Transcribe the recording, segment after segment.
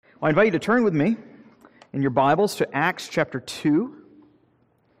I invite you to turn with me in your Bibles to Acts chapter 2.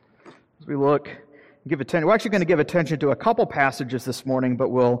 As we look, we're actually going to give attention to a couple passages this morning, but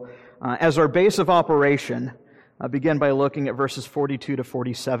we'll, as our base of operation, begin by looking at verses 42 to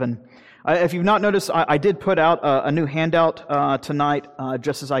 47. If you've not noticed, I did put out a new handout tonight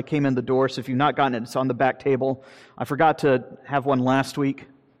just as I came in the door, so if you've not gotten it, it's on the back table. I forgot to have one last week.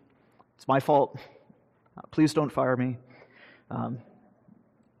 It's my fault. Please don't fire me.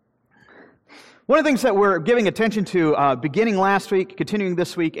 One of the things that we're giving attention to beginning last week, continuing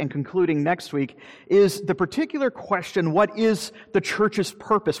this week, and concluding next week is the particular question, what is the church's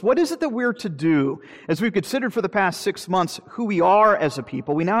purpose? What is it that we're to do? As we've considered for the past 6 months who we are as a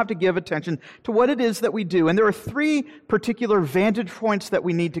people, we now have to give attention to what it is that we do. And there are three particular vantage points that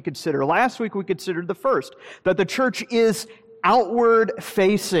we need to consider. Last week we considered the first, that the church is outward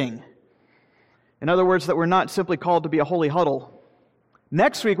facing. In other words, that we're not simply called to be a holy huddle.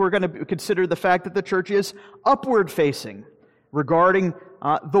 Next week, we're going to consider the fact that the church is upward-facing regarding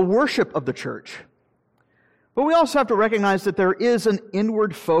the worship of the church. But we also have to recognize that there is an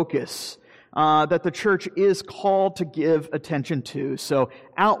inward focus that the church is called to give attention to. So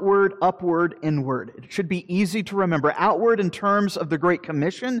outward, upward, inward. It should be easy to remember. Outward in terms of the Great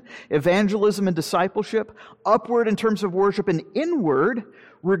Commission, evangelism and discipleship. Upward in terms of worship, and inward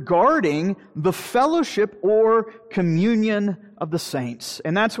regarding the fellowship or communion of the saints.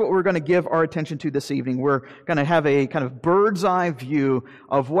 And that's what we're going to give our attention to this evening. We're going to have a kind of bird's eye view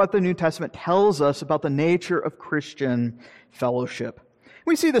of what the New Testament tells us about the nature of Christian fellowship.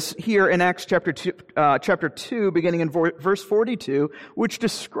 We see this here in Acts chapter 2, beginning in verse 42, which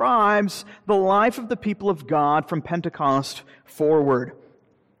describes the life of the people of God from Pentecost forward.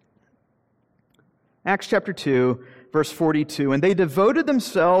 Acts chapter 2, verse 42, "And they devoted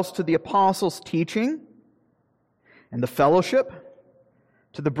themselves to the apostles' teaching and the fellowship,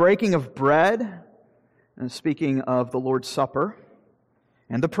 to the breaking of bread," and speaking of the Lord's Supper,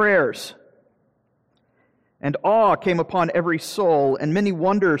 "and the prayers. And awe came upon every soul, and many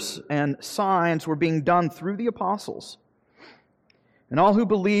wonders and signs were being done through the apostles. And all who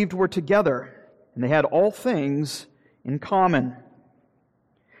believed were together, and they had all things in common.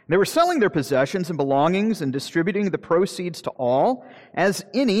 They were selling their possessions and belongings and distributing the proceeds to all, as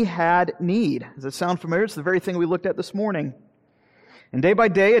any had need." Does that sound familiar? It's the very thing we looked at this morning. "And day by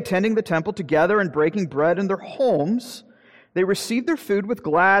day, attending the temple together and breaking bread in their homes, they received their food with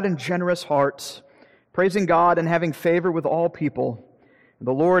glad and generous hearts, praising God and having favor with all people. And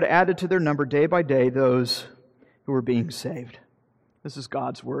the Lord added to their number day by day those who were being saved." This is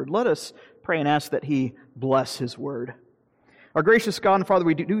God's word. Let us pray and ask that He bless His word. Our gracious God and Father,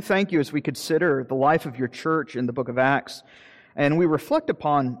 we do thank You as we consider the life of Your church in the book of Acts, and we reflect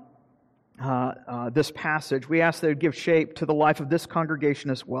upon this passage. We ask that it would give shape to the life of this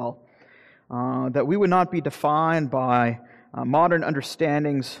congregation as well, that we would not be defined by modern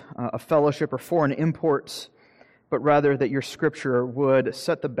understandings of fellowship or foreign imports, but rather that Your Scripture would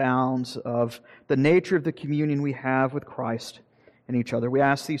set the bounds of the nature of the communion we have with Christ and each other. We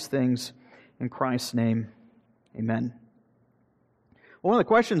ask these things in Christ's name. Amen. One of the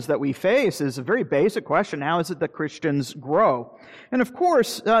questions that we face is a very basic question. How is it that Christians grow? And of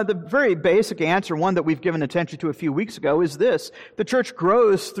course, the very basic answer, one that we've given attention to a few weeks ago, is this. The church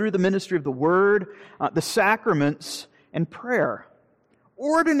grows through the ministry of the Word, the sacraments, and prayer.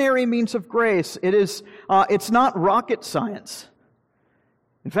 Ordinary means of grace. It's not rocket science.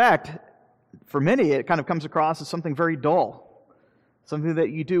 In fact, for many, it kind of comes across as something very dull. Something that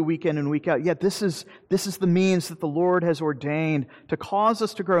you do week in and week out. Yet this is the means that the Lord has ordained to cause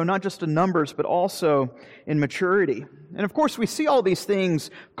us to grow, not just in numbers, but also in maturity. And of course, we see all these things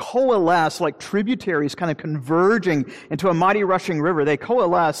coalesce like tributaries kind of converging into a mighty rushing river. They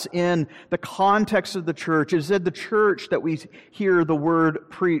coalesce in the context of the church. It is in the church that we hear the word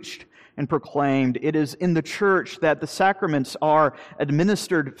preached and proclaimed. It is in the church that the sacraments are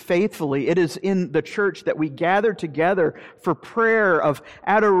administered faithfully. It is in the church that we gather together for prayer of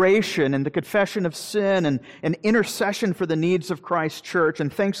adoration and the confession of sin and intercession for the needs of Christ's church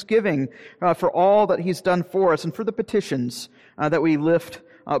and thanksgiving for all that He's done for us and for the petitions that we lift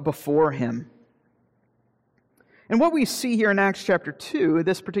before Him. And what we see here in Acts chapter 2,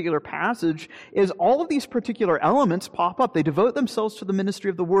 this particular passage, is all of these particular elements pop up. They devote themselves to the ministry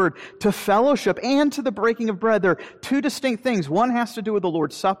of the Word, to fellowship, and to the breaking of bread. They're two distinct things. One has to do with the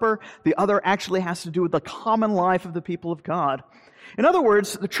Lord's Supper. The other actually has to do with the common life of the people of God. In other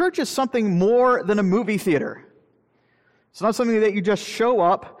words, the church is something more than a movie theater. It's not something that you just show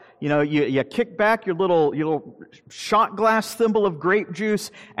up, you kick back your little shot glass thimble of grape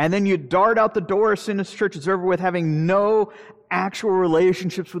juice, and then you dart out the door as soon as church is over with, having no actual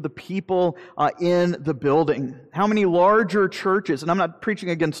relationships with the people in the building. How many larger churches, and I'm not preaching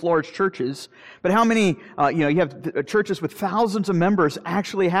against large churches, but how many, you have churches with thousands of members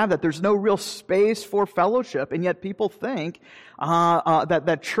actually have that. There's no real space for fellowship, and yet people think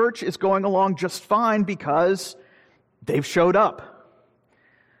that church is going along just fine because they've showed up.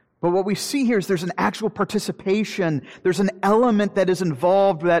 But what we see here is there's an actual participation. There's an element that is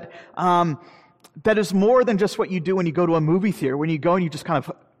involved that is more than just what you do when you go to a movie theater. When you go and you just kind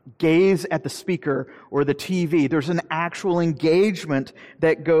of gaze at the speaker or the TV. There's an actual engagement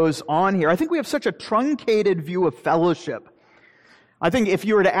that goes on here. I think we have such a truncated view of fellowship. I think if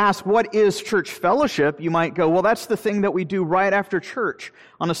you were to ask, what is church fellowship? You might go, well, that's the thing that we do right after church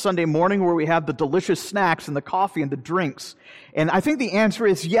on a Sunday morning where we have the delicious snacks and the coffee and the drinks. And I think the answer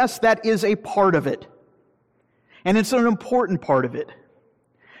is yes, that is a part of it. And it's an important part of it.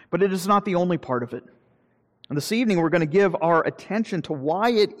 But it is not the only part of it. And this evening we're going to give our attention to why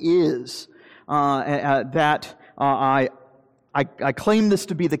it is that I claim this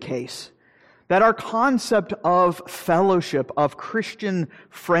to be the case. That our concept of fellowship, of Christian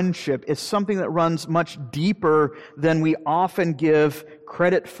friendship, is something that runs much deeper than we often give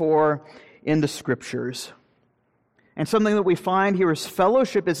credit for in the Scriptures. And something that we find here is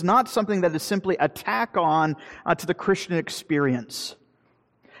fellowship is not something that is simply a tack on to the Christian experience,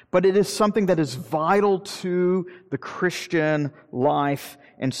 but it is something that is vital to the Christian life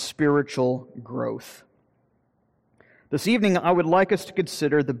and spiritual growth. This evening, I would like us to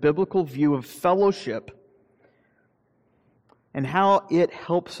consider the biblical view of fellowship and how it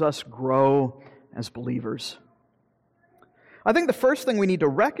helps us grow as believers. I think the first thing we need to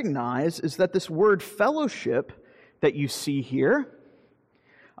recognize is that this word fellowship that you see here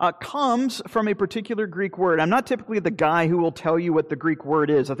comes from a particular Greek word. I'm not typically the guy who will tell you what the Greek word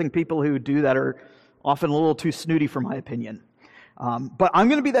is. I think people who do that are often a little too snooty for my opinion. But I'm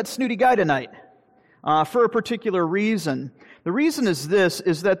going to be that snooty guy tonight. For a particular reason. The reason is this,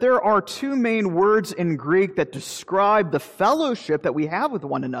 is that there are two main words in Greek that describe the fellowship that we have with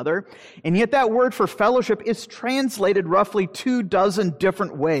one another, and yet that word for fellowship is translated roughly 24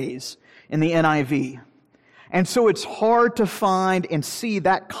 different ways in the NIV. And so it's hard to find and see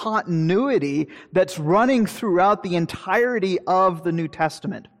that continuity that's running throughout the entirety of the New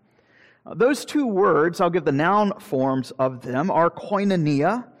Testament. Those two words, I'll give the noun forms of them, are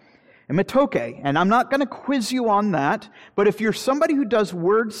koinonia and metoke. And I'm not going to quiz you on that, but if you're somebody who does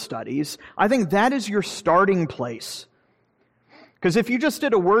word studies, I think that is your starting place. Because if you just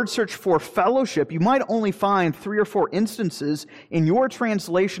did a word search for fellowship, you might only find 3 or 4 instances in your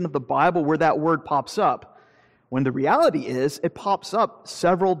translation of the Bible where that word pops up. When the reality is, it pops up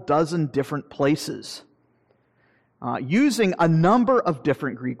several dozen different places, using a number of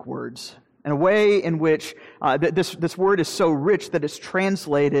different Greek words. In a way in which this word is so rich that it's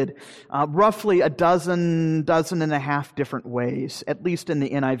translated roughly a dozen and a half different ways, at least in the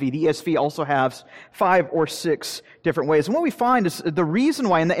NIV. The ESV also has 5 or 6 different ways. And what we find is the reason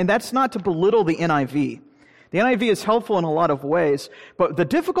why, and that's not to belittle the NIV. The NIV is helpful in a lot of ways, but the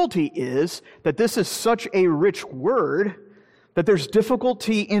difficulty is that this is such a rich word that there's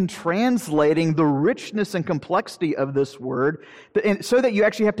difficulty in translating the richness and complexity of this word, so that you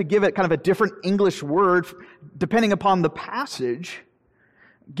actually have to give it kind of a different English word depending upon the passage,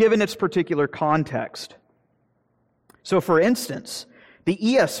 given its particular context. So, for instance, the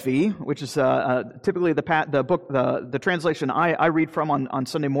ESV, which is typically the book, the translation I read from on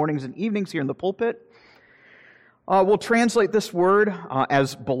Sunday mornings and evenings here in the pulpit, will translate this word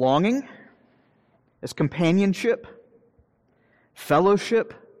as belonging, as companionship,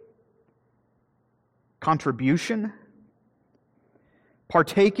 fellowship, contribution,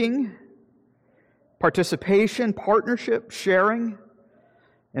 partaking, participation, partnership, sharing.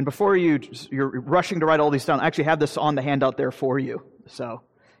 And before you're rushing to write all these down, I actually have this on the handout there for you. So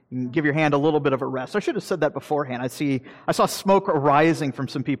you can give your hand a little bit of a rest. I should have said that beforehand. I saw smoke arising from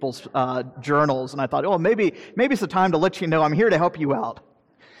some people's journals, and I thought, oh, maybe it's the time to let you know I'm here to help you out.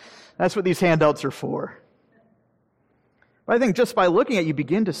 That's what these handouts are for. But I think just by looking at it, you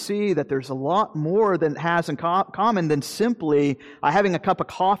begin to see that there's a lot more that has in common than simply having a cup of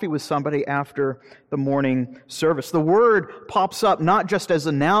coffee with somebody after the morning service. The word pops up not just as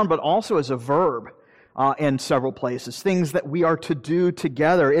a noun, but also as a verb in several places, things that we are to do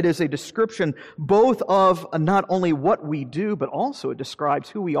together. It is a description both of not only what we do, but also it describes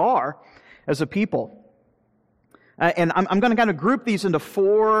who we are as a people. And I'm going to kind of group these into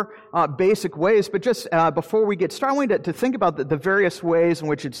four basic ways, but just before we get started, I want you to think about the various ways in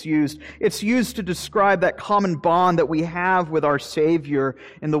which it's used. It's used to describe that common bond that we have with our Savior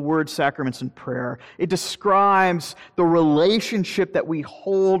in the Word, sacraments, and prayer. It describes the relationship that we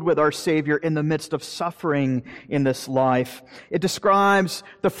hold with our Savior in the midst of suffering in this life. It describes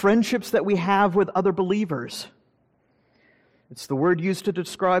the friendships that we have with other believers. It's the word used to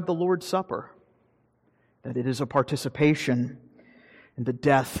describe the Lord's Supper, that it is a participation in the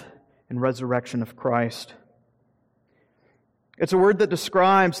death and resurrection of Christ. It's a word that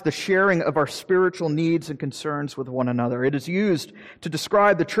describes the sharing of our spiritual needs and concerns with one another. It is used to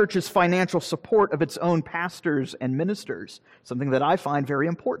describe the church's financial support of its own pastors and ministers, something that I find very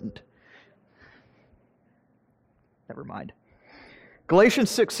important. Never mind.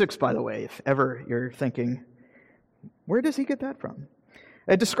 Galatians 6:6, by the way, if ever you're thinking, where does he get that from?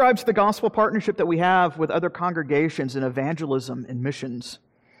 It describes the gospel partnership that we have with other congregations in evangelism and missions.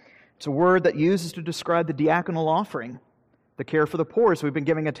 It's a word that uses to describe the diaconal offering, the care for the poor, as we've been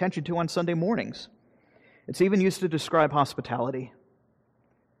giving attention to on Sunday mornings. It's even used to describe hospitality.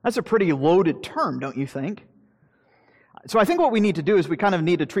 That's a pretty loaded term, don't you think? So I think what we need to do is we kind of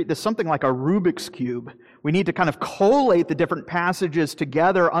need to treat this something like a Rubik's Cube. We need to kind of collate the different passages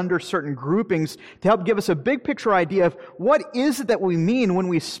together under certain groupings to help give us a big picture idea of what is it that we mean when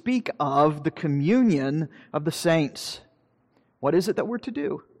we speak of the communion of the saints. What is it that we're to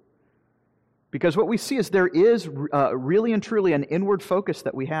do? Because what we see is there is really and truly an inward focus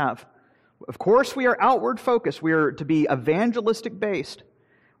that we have. Of course, we are outward focused. We are to be evangelistic based.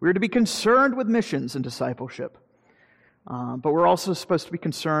 We are to be concerned with missions and discipleship. But we're also supposed to be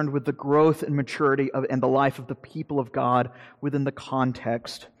concerned with the growth and maturity and the life of the people of God within the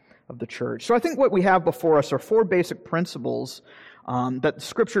context of the church. So I think what we have before us are four basic principles that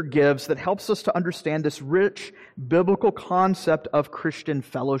Scripture gives that helps us to understand this rich biblical concept of Christian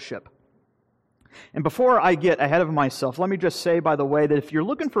fellowship. And before I get ahead of myself, let me just say, by the way, that if you're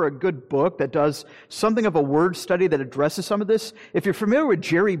looking for a good book that does something of a word study that addresses some of this, if you're familiar with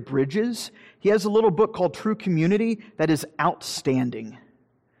Jerry Bridges, he has a little book called True Community that is outstanding.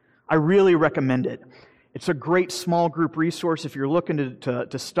 I really recommend it. It's a great small group resource if you're looking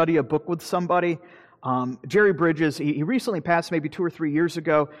to study a book with somebody. Jerry Bridges, he recently passed maybe 2 or 3 years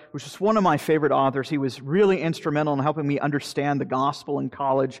ago, which is one of my favorite authors. He was really instrumental in helping me understand the gospel in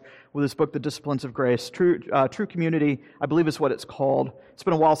college with his book, The Disciplines of Grace. True Community, I believe is what it's called. It's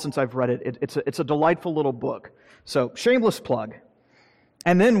been a while since I've read it. It's a delightful little book. So, shameless plug.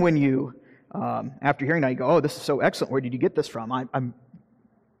 And then when you, after hearing that, you go, oh, this is so excellent. Where did you get this from? I'm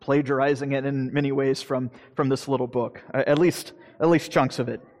plagiarizing it in many ways from this little book, at least chunks of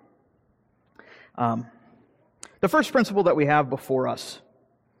it. The first principle that we have before us,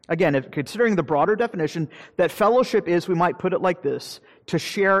 again, considering the broader definition, that fellowship is, we might put it like this, to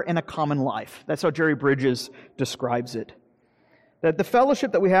share in a common life. That's how Jerry Bridges describes it. That the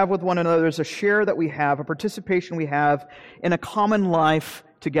fellowship that we have with one another is a share that we have, a participation we have in a common life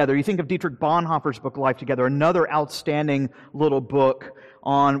together. You think of Dietrich Bonhoeffer's book, Life Together, another outstanding little book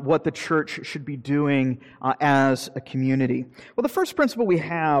on what the church should be doing as a community. Well, the first principle we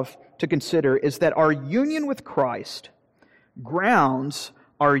have to consider is that our union with Christ grounds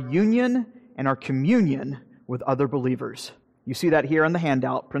our union and our communion with other believers. You see that here on the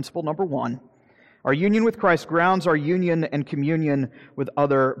handout, principle number 1. Our union with Christ grounds our union and communion with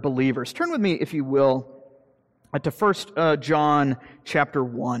other believers. Turn with me, if you will, to 1 John chapter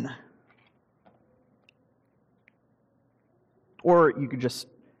 1. Or you could just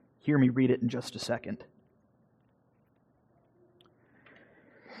hear me read it in just a second.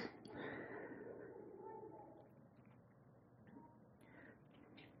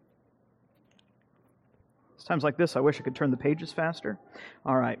 Times like this, I wish I could turn the pages faster.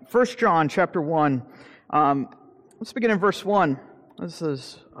 All right, 1 John chapter 1. Let's begin in verse 1. This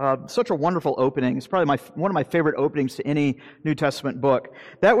is such a wonderful opening. It's probably one of my favorite openings to any New Testament book.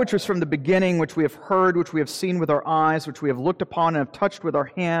 That which was from the beginning, which we have heard, which we have seen with our eyes, which we have looked upon and have touched with our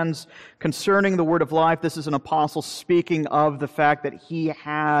hands, concerning the word of life. This is an apostle speaking of the fact that he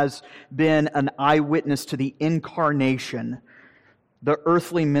has been an eyewitness to the incarnation, the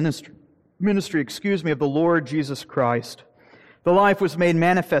earthly ministry of the Lord Jesus Christ. The life was made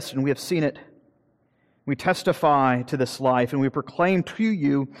manifest, and we have seen it. We testify to this life, and we proclaim to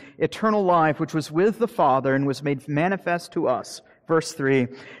you eternal life, which was with the Father and was made manifest to us. Verse 3,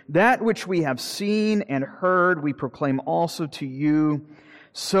 that which we have seen and heard, we proclaim also to you,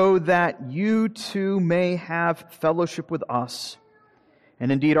 so that you too may have fellowship with us.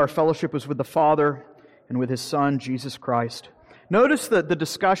 And indeed, our fellowship was with the Father and with His Son, Jesus Christ. Notice the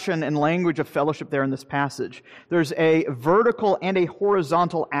discussion and language of fellowship there in this passage. There's a vertical and a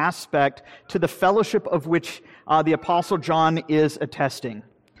horizontal aspect to the fellowship of which the Apostle John is attesting.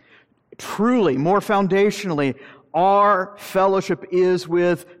 Truly, more foundationally, our fellowship is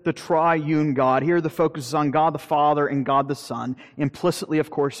with the triune God. Here the focus is on God the Father and God the Son. Implicitly, of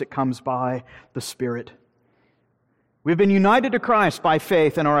course, it comes by the Spirit. We've been united to Christ by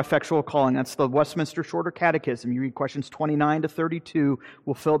faith in our effectual calling. That's the Westminster Shorter Catechism. You read questions 29 to 32.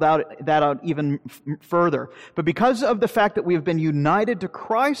 We'll fill that out even further. But because of the fact that we have been united to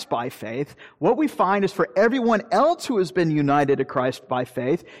Christ by faith, what we find is for everyone else who has been united to Christ by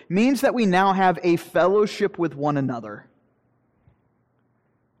faith means that we now have a fellowship with one another.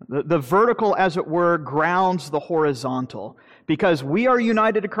 The vertical, as it were, grounds the horizontal. Because we are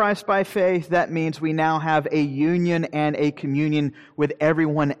united to Christ by faith, that means we now have a union and a communion with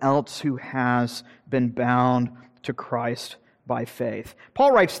everyone else who has been bound to Christ by faith.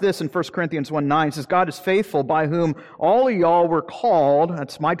 Paul writes this in 1 Corinthians 1:9. He says, God is faithful, by whom all y'all were called,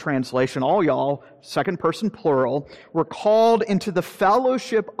 that's my translation, all y'all, second person plural, were called into the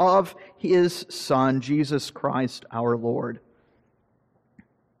fellowship of His Son, Jesus Christ our Lord.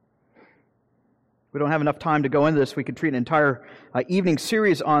 We don't have enough time to go into this. We could treat an entire evening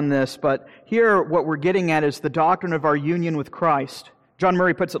series on this, but here what we're getting at is the doctrine of our union with Christ. John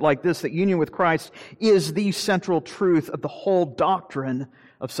Murray puts it like this, that union with Christ is the central truth of the whole doctrine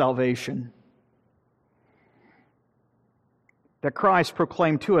of salvation. That Christ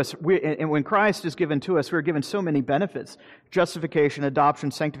proclaimed to us, and when Christ is given to us, we're given so many benefits. Justification,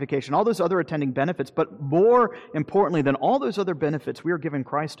 adoption, sanctification, all those other attending benefits, but more importantly than all those other benefits, we are given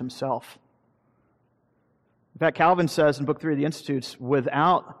Christ Himself. In fact, Calvin says in Book 3 of the Institutes,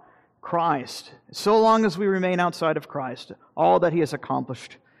 without Christ, so long as we remain outside of Christ, all that He has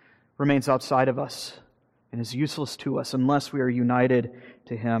accomplished remains outside of us and is useless to us unless we are united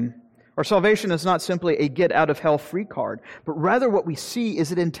to Him. Our salvation is not simply a get-out-of-hell-free card, but rather what we see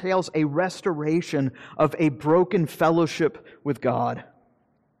is it entails a restoration of a broken fellowship with God.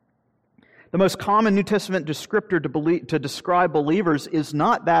 The most common New Testament descriptor to describe believers is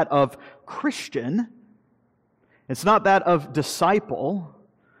not that of Christian. It's not that of disciple.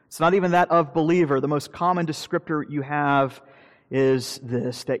 It's not even that of believer. The most common descriptor you have is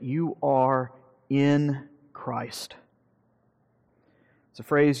this, that you are in Christ. It's a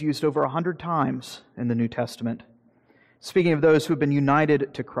phrase used over 100 times in the New Testament. Speaking of those who have been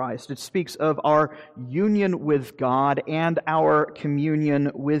united to Christ, it speaks of our union with God and our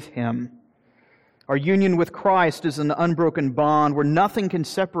communion with Him. Our union with Christ is an unbroken bond where nothing can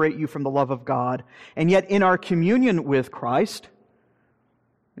separate you from the love of God. And yet in our communion with Christ,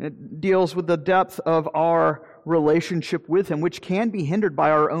 it deals with the depth of our relationship with Him, which can be hindered by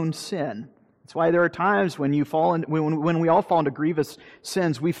our own sin. That's why there are times when when we all fall into grievous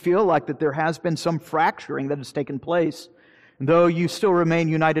sins, we feel like that there has been some fracturing that has taken place. Though you still remain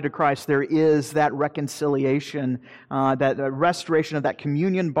united to Christ, there is that reconciliation, that restoration of that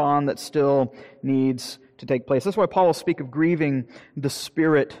communion bond that still needs to take place. That's why Paul will speak of grieving the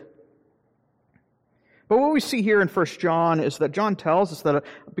Spirit. But what we see here in 1 John is that John tells us that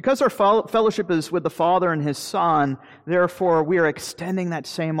because our fellowship is with the Father and His Son, therefore we are extending that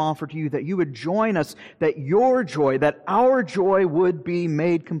same offer to you, that you would join us, that our joy would be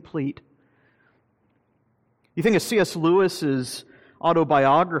made complete. You think of C.S. Lewis's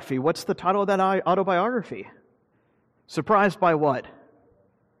autobiography. What's the title of that autobiography? Surprised by what?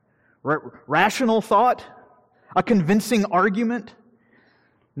 Rational thought? A convincing argument?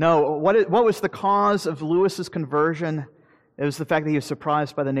 No, what was the cause of Lewis's conversion? It was the fact that he was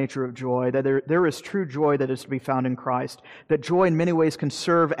surprised by the nature of joy, that there is true joy that is to be found in Christ, that joy in many ways can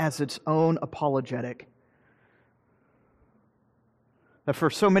serve as its own apologetic. That for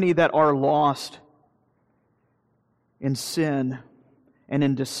so many that are lost in sin and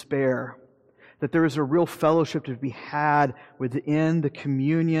in despair, that there is a real fellowship to be had within the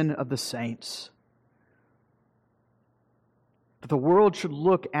communion of the saints. That the world should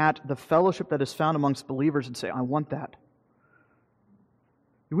look at the fellowship that is found amongst believers and say, I want that.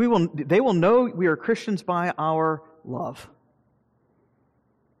 They will know we are Christians by our love.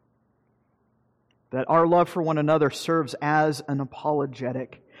 That our love for one another serves as an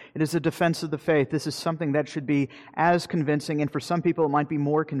apologetic. It is a defense of the faith. This is something that should be as convincing, and for some people it might be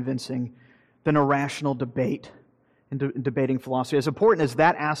more convincing than a rational debate in debating philosophy. As important as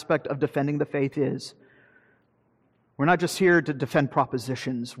that aspect of defending the faith is, we're not just here to defend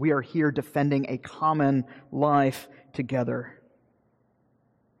propositions. We are here defending a common life together.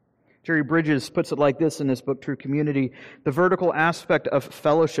 Jerry Bridges puts it like this in his book, True Community. The vertical aspect of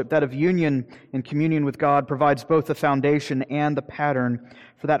fellowship, that of union and communion with God, provides both the foundation and the pattern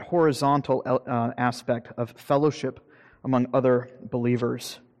for that horizontal aspect of fellowship among other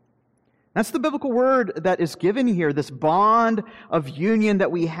believers. That's the biblical word that is given here, this bond of union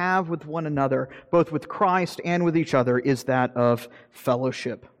that we have with one another, both with Christ and with each other, is that of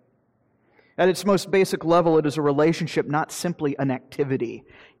fellowship. At its most basic level, it is a relationship, not simply an activity.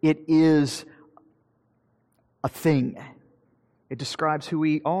 It is a thing. It describes who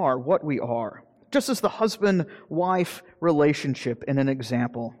we are, what we are. Just as the husband-wife relationship in an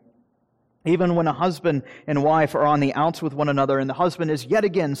example. Even when a husband and wife are on the outs with one another and the husband is yet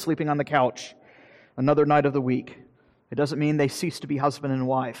again sleeping on the couch another night of the week, it doesn't mean they cease to be husband and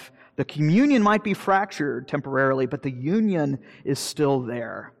wife. The communion might be fractured temporarily, but the union is still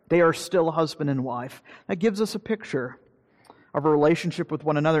there. They are still husband and wife. That gives us a picture of a relationship with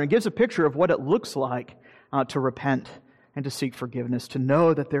one another and gives a picture of what it looks like to repent and to seek forgiveness, to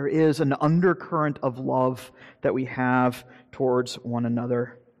know that there is an undercurrent of love that we have towards one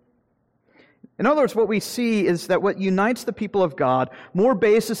another. In other words, what we see is that what unites the people of God, more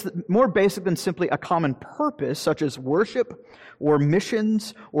basic than simply a common purpose, such as worship or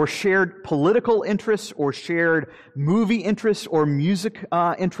missions or shared political interests or shared movie interests or music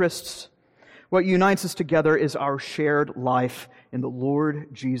interests, what unites us together is our shared life in the Lord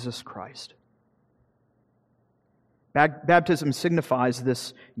Jesus Christ. Baptism signifies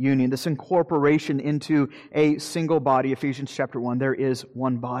this union, this incorporation into a single body. Ephesians chapter 1, there is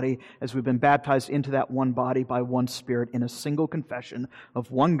one body, as we've been baptized into that one body by one Spirit in a single confession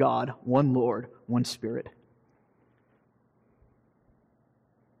of one God, one Lord, one Spirit.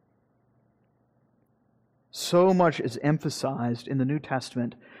 So much is emphasized in the New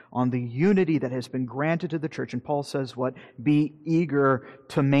Testament on the unity that has been granted to the church. And Paul says what? Be eager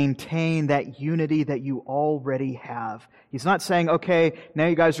to maintain that unity that you already have. He's not saying, okay, now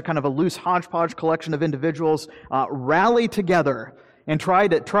you guys are kind of a loose hodgepodge collection of individuals. Rally together and try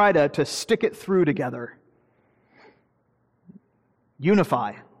to stick it through together.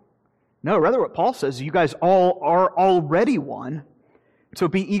 Unify. No, rather what Paul says, you guys all are already one. So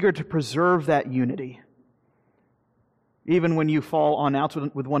be eager to preserve that unity. Even when you fall on outs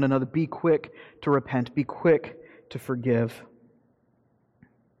with one another, be quick to repent. Be quick to forgive.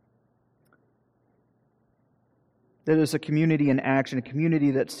 It is a community in action, a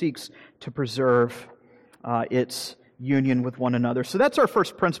community that seeks to preserve its union with one another. So that's our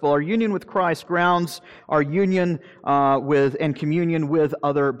first principle. Our union with Christ grounds our union with and communion with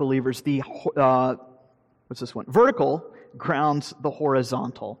other believers. What's this one? Vertical grounds the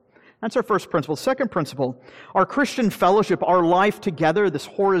horizontal. That's our first principle. Second principle, our Christian fellowship, our life together, this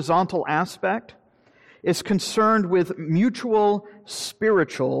horizontal aspect, is concerned with mutual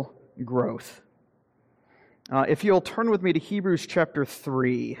spiritual growth. If you'll turn with me to Hebrews chapter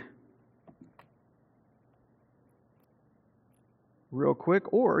 3. Real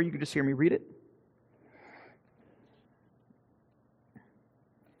quick, or you can just hear me read it.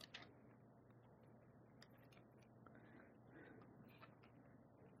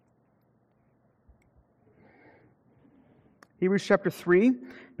 Hebrews chapter 3,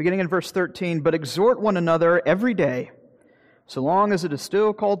 beginning in verse 13, but exhort one another every day, so long as it is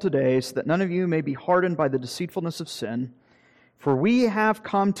still called today, so that none of you may be hardened by the deceitfulness of sin. For we have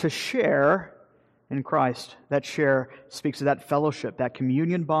come to share in Christ. That share speaks of that fellowship, that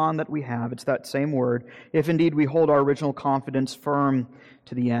communion bond that we have. It's that same word, if indeed we hold our original confidence firm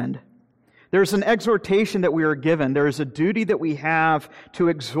to the end. There's an exhortation that we are given. There is a duty that we have to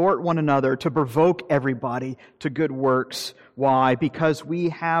exhort one another, to provoke everybody to good works. Why? Because we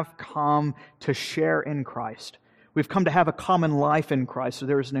have come to share in Christ. We've come to have a common life in Christ. So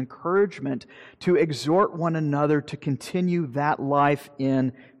there is an encouragement to exhort one another to continue that life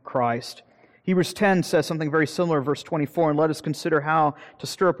in Christ. Hebrews 10 says something very similar, verse 24, and let us consider how to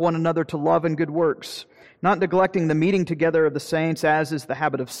stir up one another to love and good works, not neglecting the meeting together of the saints, as is the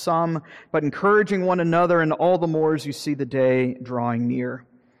habit of some, but encouraging one another, and all the more as you see the day drawing near.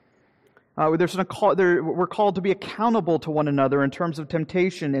 We're called to be accountable to one another in terms of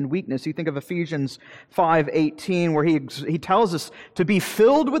temptation and weakness. You think of Ephesians 5:18, where he tells us to be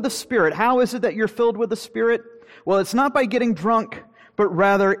filled with the Spirit. How is it that you're filled with the Spirit? Well, it's not by getting drunk, but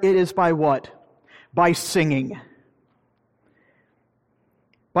rather it is by what? By singing.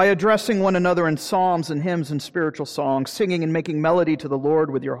 By addressing one another in psalms and hymns and spiritual songs, singing and making melody to the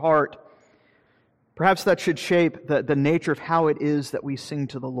Lord with your heart. Perhaps that should shape the nature of how it is that we sing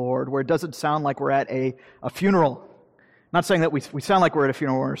to the Lord, where it doesn't sound like we're at a funeral, Not saying that we sound like we're at a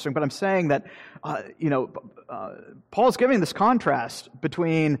funeral or something, but I'm saying that, Paul's giving this contrast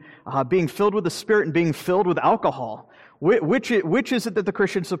between being filled with the Spirit and being filled with alcohol. Which is it that the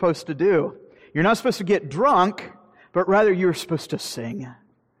Christian's supposed to do? You're not supposed to get drunk, but rather you're supposed to sing.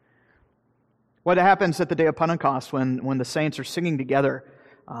 What happens at the day of Pentecost when the saints are singing together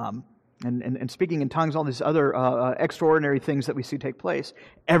and speaking in tongues, all these other extraordinary things that we see take place?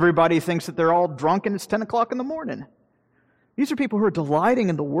 Everybody thinks that they're all drunk and it's 10 o'clock in the morning. These are people who are delighting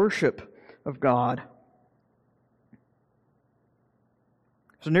in the worship of God.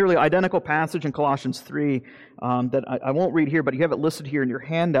 There's a nearly identical passage in Colossians 3 that I won't read here, but you have it listed here in your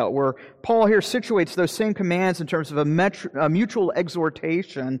handout, where Paul here situates those same commands in terms of a mutual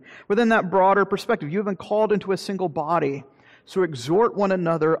exhortation within that broader perspective. You have been called into a single body, so exhort one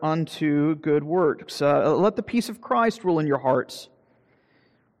another unto good works. Let the peace of Christ rule in your hearts,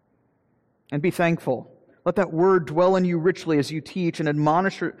 and be thankful. Let that word dwell in you richly as you teach and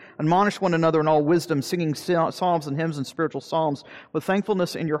admonish one another in all wisdom, singing psalms and hymns and spiritual psalms with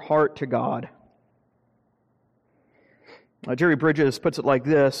thankfulness in your heart to God. Jerry Bridges puts it like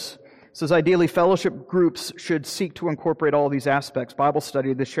this. He says, ideally, fellowship groups should seek to incorporate all these aspects: Bible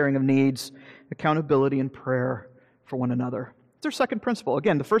study, the sharing of needs, accountability, and prayer for one another. It's our second principle.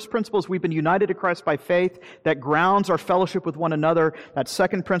 Again, the first principle is we've been united to Christ by faith. That grounds our fellowship with one another. That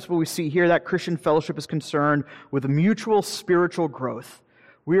second principle we see here, that Christian fellowship is concerned with mutual spiritual growth.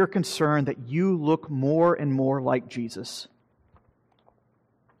 We are concerned that you look more and more like Jesus.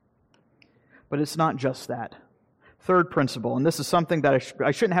 But it's not just that. Third principle, and this is something that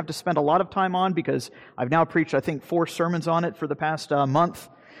I shouldn't have to spend a lot of time on because I've now preached, I think, 4 sermons on it for the past month.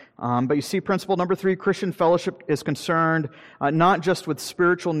 But you see, principle number 3, Christian fellowship is concerned not just with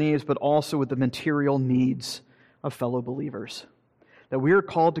spiritual needs, but also with the material needs of fellow believers. That we are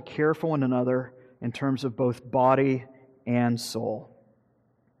called to care for one another in terms of both body and soul.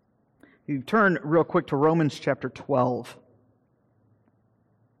 You turn real quick to Romans chapter 12.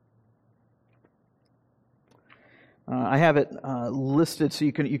 I have it listed so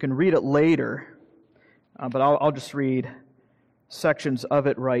you can read it later, but I'll just read sections of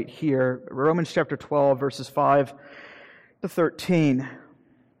it right here. Romans chapter 12, verses 5 to 13.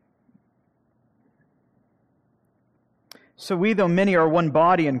 So we, though many, are one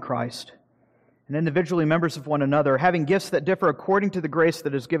body in Christ, and individually members of one another, having gifts that differ according to the grace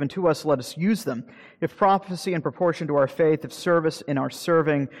that is given to us, let us use them. If prophecy in proportion to our faith, if service in our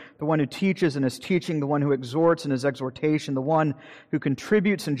serving, the one who teaches in his teaching, the one who exhorts in his exhortation, the one who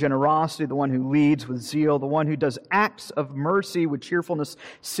contributes in generosity, the one who leads with zeal, the one who does acts of mercy with cheerfulness.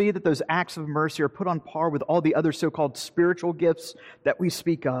 See that those acts of mercy are put on par with all the other so-called spiritual gifts that we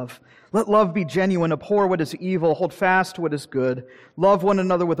speak of. Let love be genuine, abhor what is evil, hold fast to what is good, love one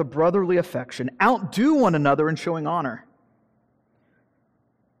another with a brotherly affection, outdo one another in showing honor.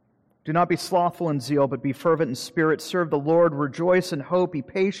 Do not be slothful in zeal, but be fervent in spirit. Serve the Lord, rejoice in hope, be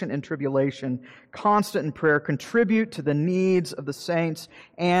patient in tribulation, constant in prayer, contribute to the needs of the saints,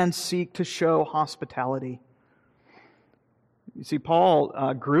 and seek to show hospitality. You see,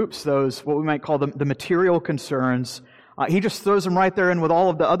 Paul groups those, what we might call the material concerns. He just throws them right there in with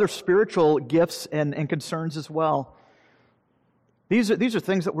all of the other spiritual gifts and concerns as well. These are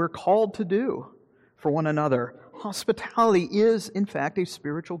things that we're called to do for one another. Hospitality is, in fact, a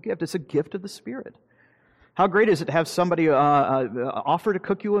spiritual gift. It's a gift of the Spirit. How great is it to have somebody offer to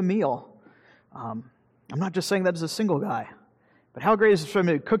cook you a meal? I'm not just saying that as a single guy, but how great is it for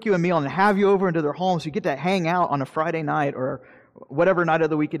somebody to cook you a meal and have you over into their home so you get to hang out on a Friday night or whatever night of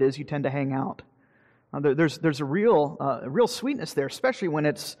the week it is you tend to hang out. There's a real sweetness there, especially when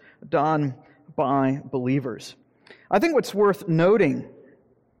it's done by believers. I think what's worth noting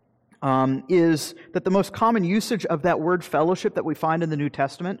is that the most common usage of that word fellowship that we find in the New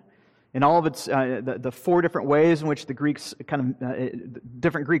Testament, in all of its the 4 different ways in which the Greeks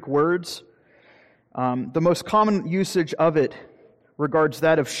different Greek words, the most common usage of it regards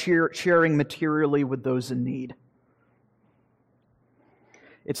that of sharing materially with those in need.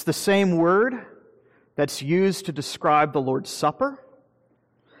 It's the same word that's used to describe the Lord's Supper.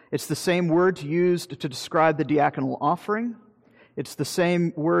 It's the same word used to describe the diaconal offering. It's the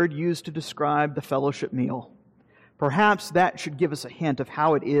same word used to describe the fellowship meal. Perhaps that should give us a hint of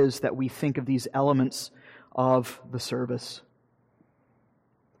how it is that we think of these elements of the service.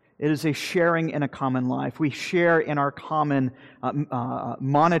 It is a sharing in a common life. We share in our common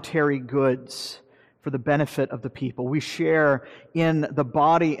monetary goods for the benefit of the people. We share in the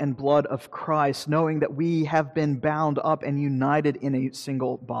body and blood of Christ, knowing that we have been bound up and united in a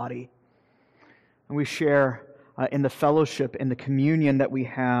single body. And we share in the fellowship, in the communion that we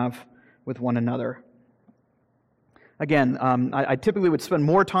have with one another. Again, I typically would spend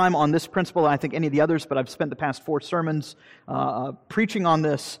more time on this principle than I think any of the others, but I've spent the past 4 sermons preaching on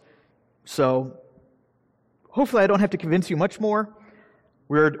this, so hopefully I don't have to convince you much more.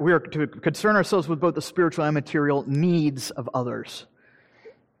 We are to concern ourselves with both the spiritual and material needs of others.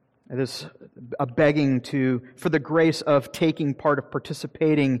 It is a begging for the grace of taking part, of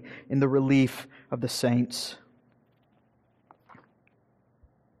participating in the relief of the saints.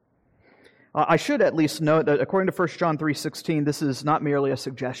 I should at least note that according to 1 John 3:16, this is not merely a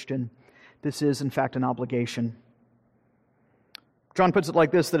suggestion. This is, in fact, an obligation. John puts it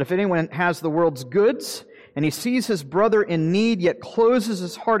like this, that if anyone has the world's goods and he sees his brother in need, yet closes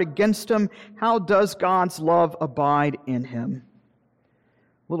his heart against him, how does God's love abide in him?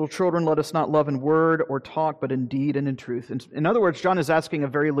 Little children, let us not love in word or talk, but in deed and in truth. In other words, John is asking a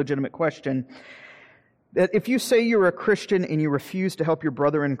very legitimate question. That if you say you're a Christian and you refuse to help your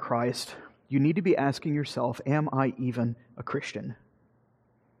brother in Christ, you need to be asking yourself, am I even a Christian?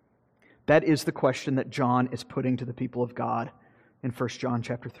 That is the question that John is putting to the people of God in 1 John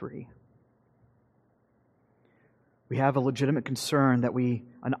chapter 3. We have a legitimate concern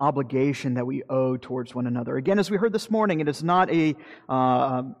an obligation that we owe towards one another. Again, as we heard this morning, it is not a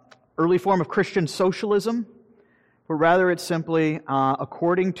early form of Christian socialism, but rather it's simply,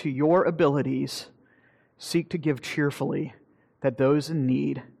 according to your abilities, seek to give cheerfully, that those in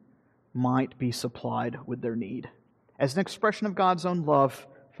need might be supplied with their need, as an expression of God's own love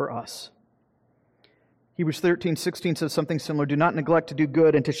for us. Hebrews 13:16 says something similar. Do not neglect to do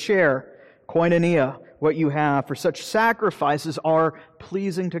good and to share, koinonia, what you have, for such sacrifices are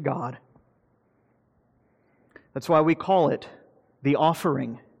pleasing to God. That's why we call it the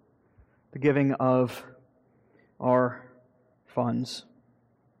offering, the giving of our funds,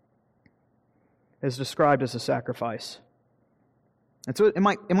 is described as a sacrifice. And so it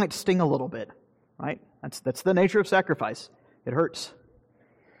might sting a little bit, right? That's the nature of sacrifice. It hurts,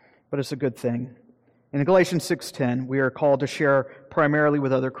 but it's a good thing. In Galatians 6:10, we are called to share primarily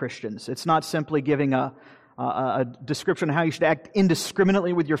with other Christians. It's not simply giving a description of how you should act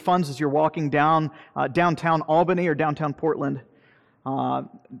indiscriminately with your funds as you're walking downtown Albany or downtown Portland.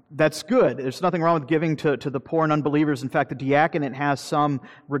 That's good. There's nothing wrong with giving to the poor and unbelievers. In fact, the diaconate has some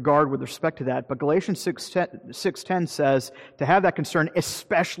regard with respect to that. But Galatians 6:10 says to have that concern,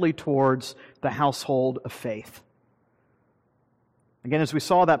 especially towards the household of faith. Again, as we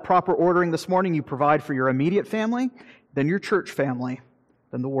saw that proper ordering this morning, you provide for your immediate family, then your church family,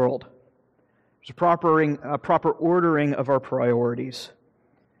 then the world. There's a proper ordering of our priorities,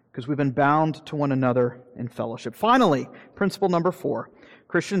 because we've been bound to one another in fellowship. Finally, principle number 4,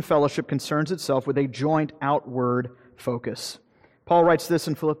 Christian fellowship concerns itself with a joint outward focus. Paul writes this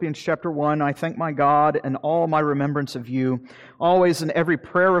in Philippians chapter 1, I thank my God in all my remembrance of you, always in every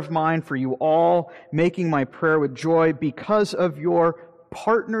prayer of mine for you all, making my prayer with joy because of your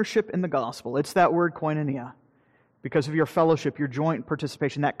partnership in the gospel. It's that word koinonia. Because of your fellowship, your joint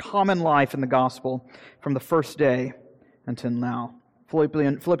participation, that common life in the gospel from the first day until now.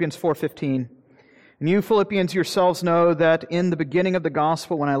 Philippians 4:15. And you Philippians yourselves know that in the beginning of the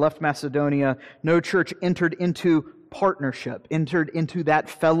gospel, when I left Macedonia, no church entered into partnership, entered into that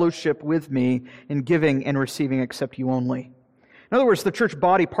fellowship with me in giving and receiving except you only. In other words, the church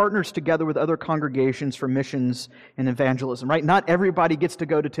body partners together with other congregations for missions and evangelism, right? Not everybody gets to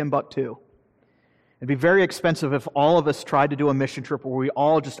go to Timbuktu. It'd be very expensive if all of us tried to do a mission trip where we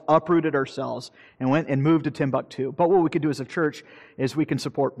all just uprooted ourselves and went and moved to Timbuktu. But what we could do as a church is we can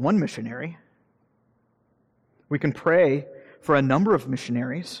support one missionary. We can pray for a number of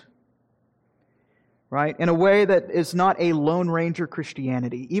missionaries, right? In a way that is not a Lone Ranger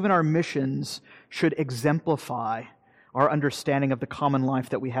Christianity. Even our missions should exemplify our understanding of the common life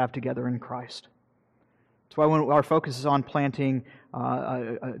that we have together in Christ. That's why when our focus is on planting,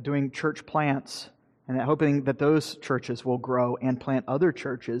 doing church plants, and hoping that those churches will grow and plant other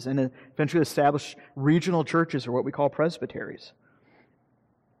churches and eventually establish regional churches, or what we call presbyteries.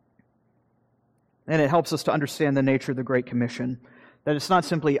 And it helps us to understand the nature of the Great Commission. That it's not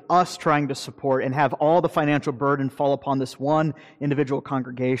simply us trying to support and have all the financial burden fall upon this one individual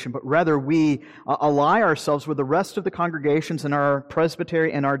congregation, but rather we ally ourselves with the rest of the congregations in our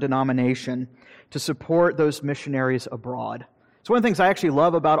presbytery and our denomination to support those missionaries abroad. It's one of the things I actually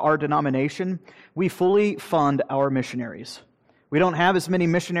love about our denomination. We fully fund our missionaries. We don't have as many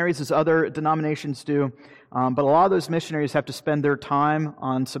missionaries as other denominations do, but a lot of those missionaries have to spend their time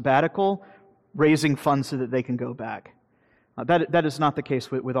on sabbatical raising funds so that they can go back. That is not the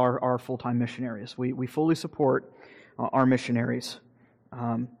case with our full-time missionaries. We fully support our missionaries,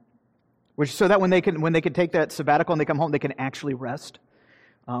 which so that when they can take that sabbatical and they come home, they can actually rest.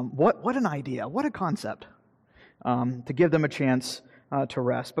 What an idea! What a concept! to give them a chance to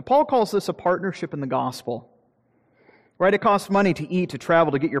rest. But Paul calls this a partnership in the gospel. Right? It costs money to eat, to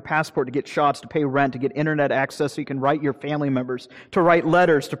travel, to get your passport, to get shots, to pay rent, to get internet access so you can write your family members, to write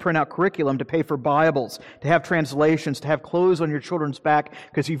letters, to print out curriculum, to pay for Bibles, to have translations, to have clothes on your children's back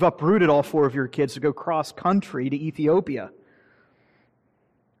because you've uprooted all 4 of your kids to go cross-country to Ethiopia.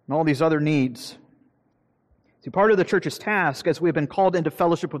 And all these other needs. See, part of the church's task, as we've been called into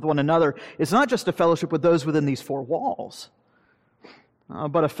fellowship with one another, is not just a fellowship with those within these 4 walls,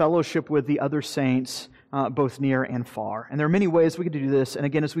 but a fellowship with the other saints, both near and far. And there are many ways we can do this. And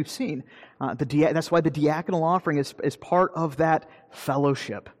again, as we've seen, that's why the diaconal offering is part of that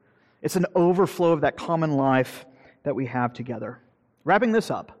fellowship. It's an overflow of that common life that we have together. Wrapping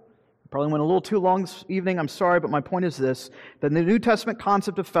this up, probably went a little too long this evening, I'm sorry, but my point is this, that the New Testament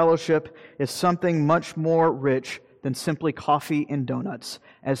concept of fellowship is something much more rich than simply coffee and donuts,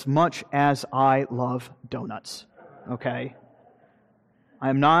 as much as I love donuts. Okay?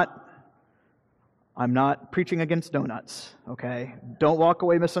 I'm not preaching against donuts, okay? Don't walk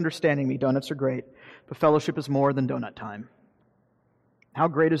away misunderstanding me. Donuts are great. But fellowship is more than donut time. How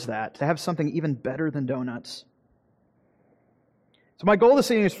great is that? To have something even better than donuts. So my goal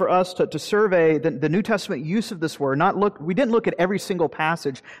this evening is for us to survey the New Testament use of this word. We didn't look at every single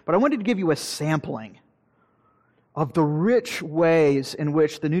passage, but I wanted to give you a sampling of the rich ways in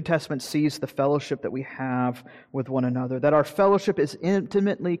which the New Testament sees the fellowship that we have with one another. That our fellowship is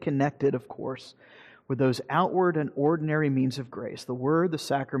intimately connected, of course, with those outward and ordinary means of grace, the Word, the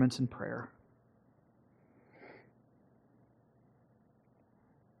sacraments, and prayer.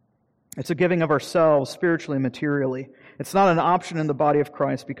 It's a giving of ourselves spiritually and materially. It's not an option in the body of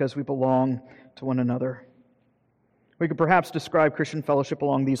Christ because we belong to one another. We could perhaps describe Christian fellowship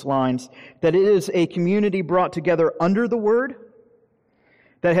along these lines, that it is a community brought together under the Word,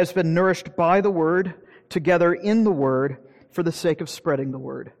 that has been nourished by the Word, together in the Word, for the sake of spreading the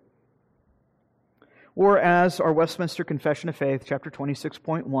Word. Or as our Westminster Confession of Faith, chapter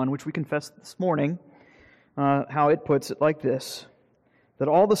 26.1, which we confessed this morning, how it puts it like this, that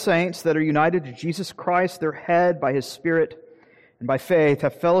all the saints that are united to Jesus Christ, their head, by His Spirit and by faith,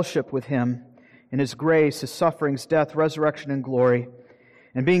 have fellowship with Him in His grace, His sufferings, death, resurrection, and glory.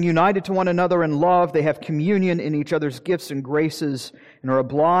 And being united to one another in love, they have communion in each other's gifts and graces, and are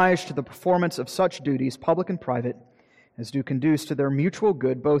obliged to the performance of such duties, public and private, as do conduce to their mutual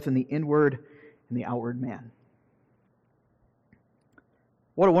good, both in the inward and the outward man.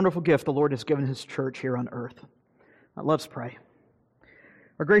 What a wonderful gift the Lord has given His church here on earth. Now, let's pray.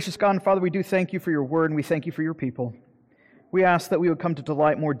 Our gracious God and Father, we do thank You for Your word, and we thank You for Your people. We ask that we would come to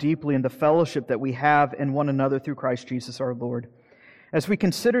delight more deeply in the fellowship that we have in one another through Christ Jesus our Lord. As we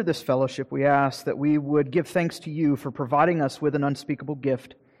consider this fellowship, we ask that we would give thanks to You for providing us with an unspeakable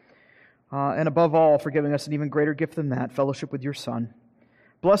gift, and above all, for giving us an even greater gift than that, fellowship with Your Son.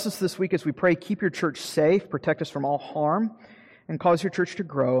 Bless us this week as we pray. Keep Your church safe, protect us from all harm, and cause Your church to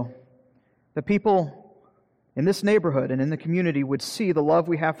grow. The people in this neighborhood and in the community would see the love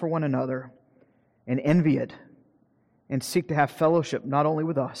we have for one another and envy it, and seek to have fellowship not only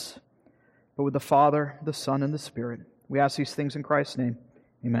with us, but with the Father, the Son, and the Spirit. We ask these things in Christ's name.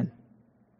 Amen.